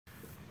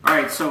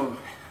Alright, so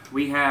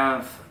we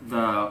have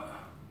the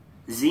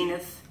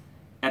Xenith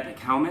Epic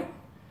helmet.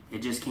 It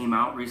just came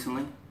out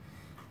recently.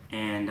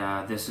 And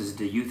this is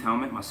the youth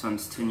helmet. My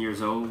son's 10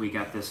 years old. We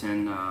got this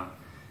in,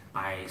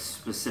 I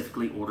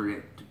specifically ordered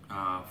it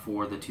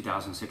for the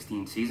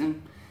 2016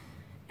 season.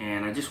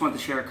 And I just wanted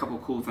to share a couple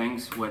cool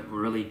things, what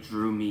really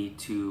drew me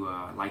to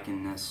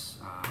liking this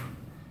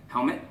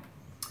helmet.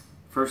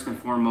 First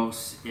and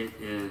foremost, it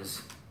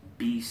is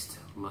beast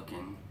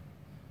looking.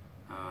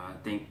 I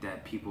think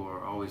that people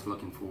are always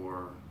looking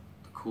for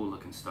the cool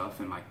looking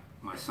stuff, and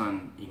my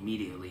son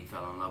immediately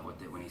fell in love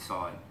with it when he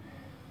saw it.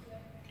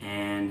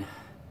 And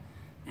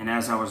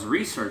as I was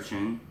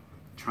researching,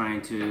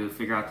 trying to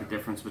figure out the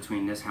difference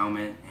between this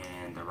helmet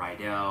and the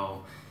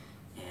Rydell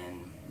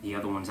and the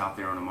other ones out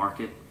there on the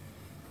market,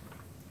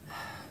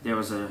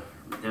 there's a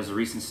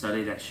recent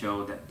study that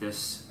showed that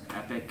this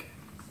Epic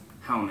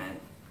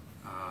helmet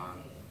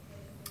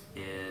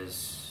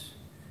is,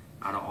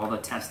 out of all the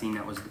testing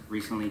that was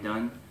recently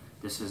done,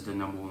 this is the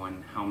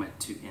 #1 helmet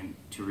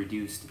to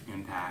reduce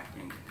impact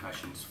and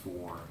concussions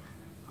for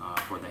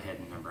the head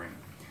and the brain.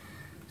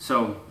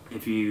 So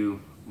if you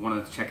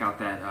want to check out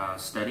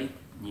that study,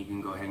 you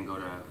can go ahead and go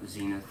to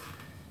Xenith,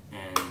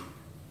 and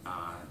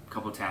a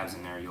couple tabs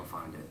in there you'll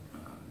find it.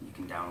 You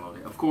can download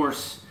it. Of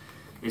course,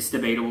 it's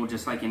debatable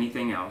just like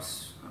anything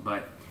else,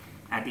 but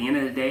at the end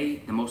of the day,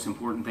 the most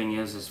important thing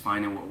is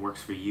finding what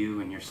works for you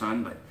and your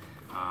son. But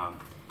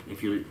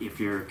if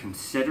you're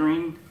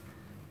considering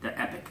the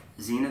Epic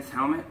Xenith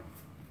helmet,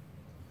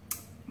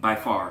 by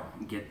far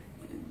get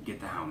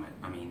the helmet.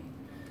 I mean,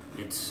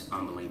 it's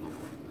unbelievable.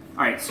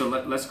 All right, so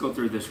let's go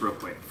through this real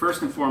quick.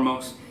 First and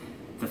foremost,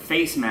 the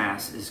face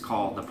mask is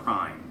called the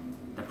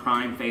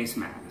Prime face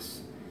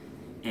mask,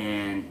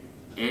 and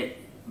it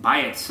by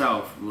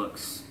itself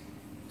looks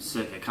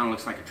sick. It kind of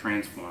looks like a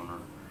Transformer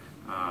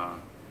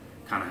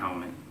kind of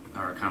helmet,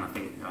 or kind of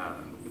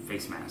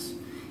face mask.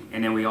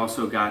 And then we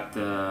also got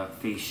the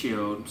face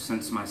shield.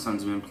 Since my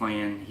son's been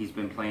playing, he's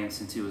been playing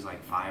since he was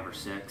like 5 or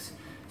 6.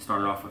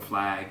 Started off with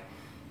flag.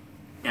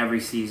 Every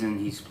season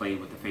he's played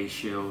with the face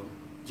shield.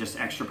 Just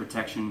extra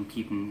protection,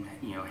 keeping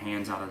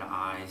hands out of the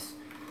eyes.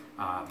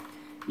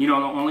 The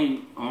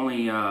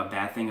only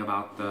bad thing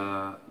about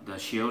the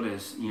shield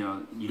is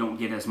you don't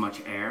get as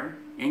much air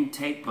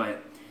intake,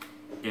 but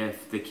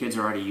if the kids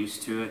are already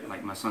used to it,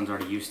 like my son's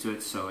already used to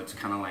it, so it's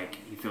kind of like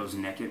he feels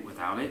naked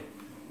without it,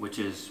 which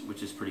is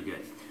pretty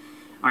good.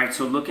 All right,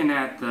 so looking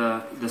at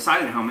the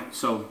side of the helmet,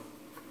 so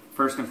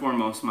first and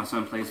foremost, my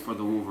son plays for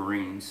the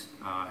Wolverines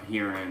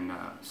here in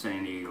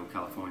San Diego,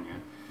 California,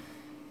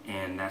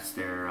 and that's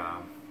their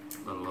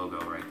little logo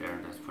right there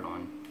that's put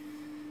on.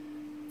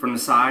 From the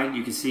side,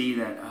 you can see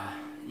that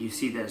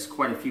there's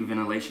quite a few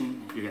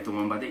ventilation. You got the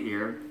one by the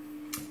ear,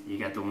 you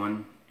got the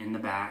one in the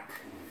back,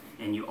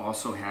 and you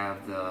also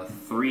have the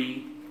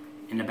 3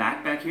 in the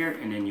back here,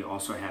 and then you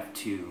also have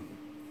 2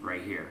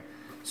 right here.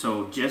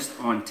 So just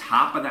on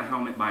top of the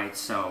helmet by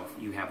itself,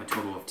 you have a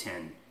total of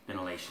 10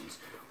 ventilations.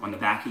 On the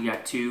back you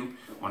got 2,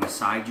 on the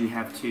side you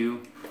have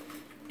 2,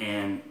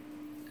 and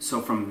so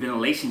from a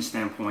ventilation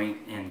standpoint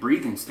and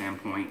breathing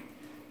standpoint,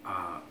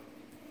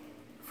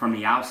 from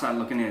the outside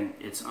looking in,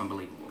 it's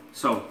unbelievable.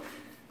 So,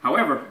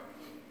 however,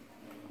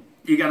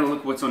 you got to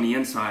look what's on the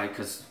inside,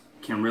 because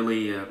can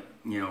really,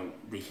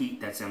 the heat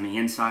that's on the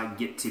inside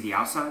get to the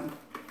outside?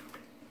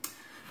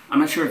 I'm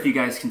not sure if you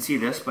guys can see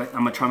this, but I'm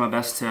gonna try my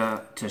best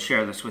to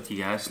share this with you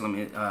guys. Let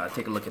me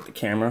take a look at the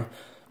camera.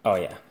 Oh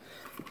yeah.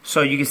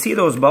 So you can see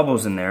those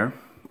bubbles in there,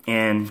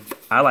 and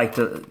I like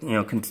to,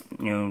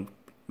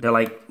 they're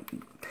like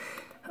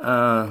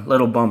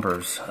little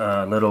bumpers,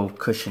 little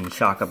cushion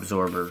shock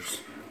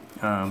absorbers.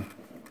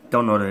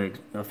 Don't know the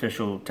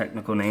official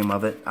technical name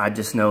of it. I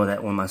just know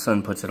that when my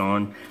son puts it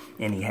on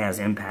and he has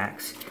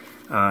impacts,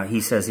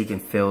 he says he can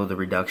feel the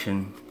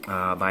reduction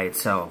by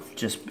itself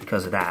just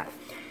because of that.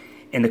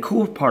 And the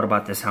cool part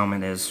about this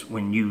helmet is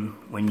when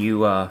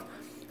you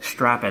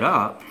strap it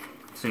up,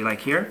 see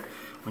like here,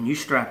 when you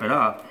strap it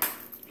up,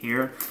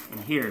 here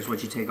and here is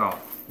what you take off.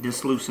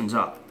 This loosens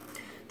up.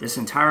 This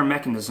entire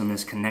mechanism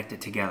is connected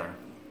together.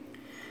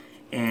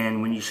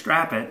 And when you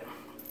strap it,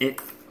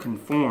 it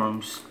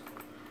conforms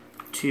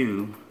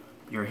to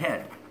your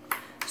head.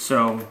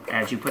 So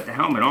as you put the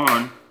helmet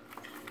on,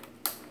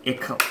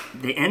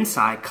 the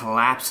inside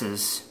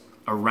collapses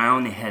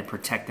around the head,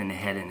 protecting the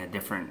head in a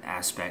different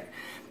aspect.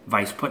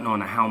 Vice putting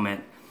on a helmet,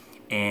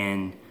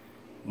 and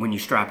when you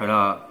strap it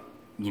up,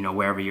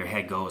 wherever your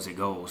head goes, it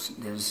goes.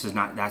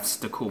 That's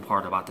the cool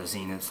part about the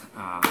Xenith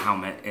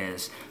helmet,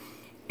 is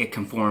it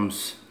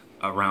conforms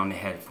around the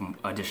head from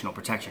additional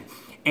protection,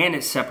 and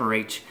it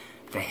separates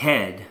the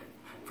head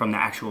from the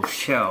actual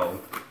shell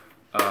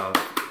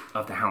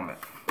of the helmet.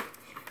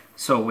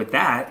 So with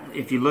that,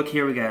 if you look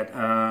here, we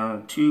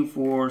got 2,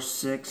 4,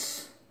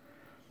 6,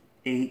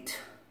 8,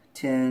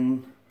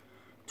 10,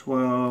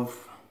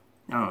 12,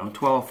 I don't know,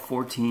 12,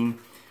 14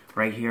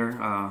 right here,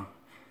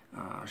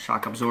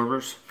 shock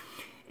absorbers.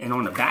 And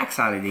on the back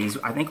side of these,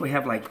 I think we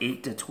have like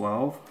 8 to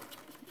 12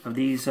 of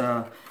these.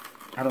 I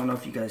don't know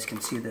if you guys can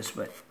see this,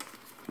 but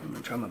I'm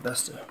gonna try my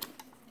best to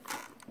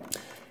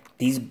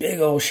these big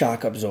old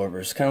shock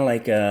absorbers, kind of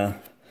like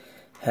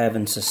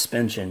having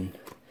suspension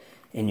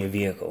in your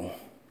vehicle.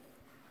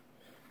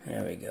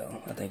 There we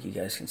go. I think you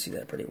guys can see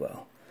that pretty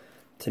well.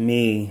 To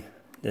me,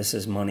 this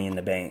is money in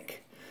the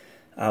bank.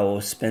 I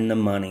will spend the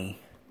money.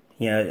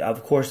 You know,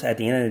 of course, at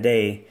the end of the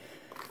day,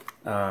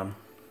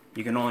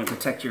 you can only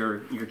protect your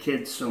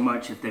kids so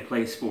much if they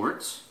play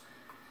sports.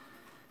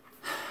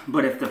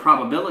 But if the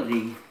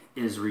probability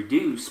is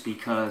reduced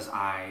because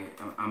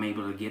I'm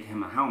able to get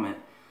him a helmet,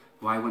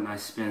 why wouldn't I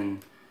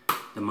spend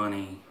the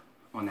money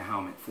on the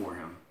helmet for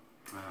him?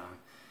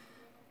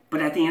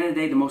 But at the end of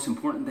the day, the most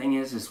important thing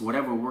is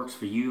whatever works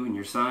for you and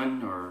your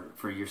son or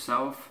for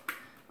yourself.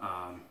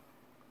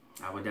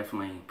 I would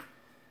definitely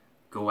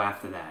go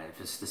after that. If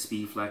it's the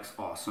Speed Flex,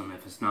 awesome.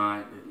 If it's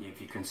not, if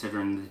you're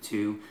considering the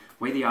two,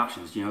 weigh the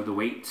options. You know, the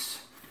weights,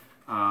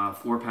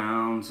 4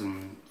 pounds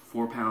and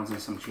 4 pounds and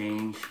some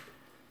change.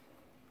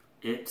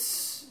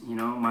 It's, you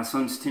know, my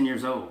son's 10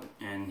 years old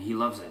and he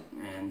loves it,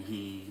 and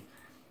he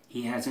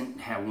hasn't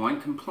had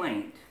one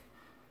complaint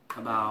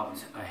about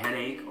a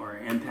headache or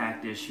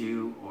impact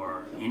issue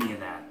or any of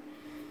that.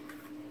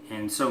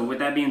 And so with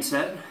that being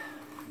said,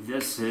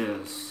 this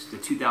is the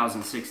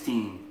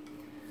 2016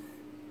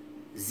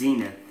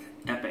 Xenith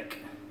Epic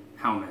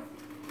helmet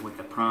with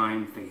the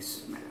Prime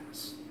face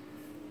mask.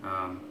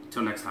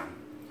 Until next time,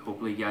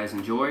 hopefully you guys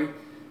enjoy,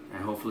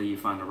 and hopefully you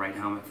find the right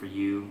helmet for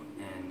you,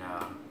 and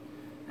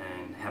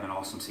have an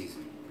awesome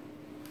season.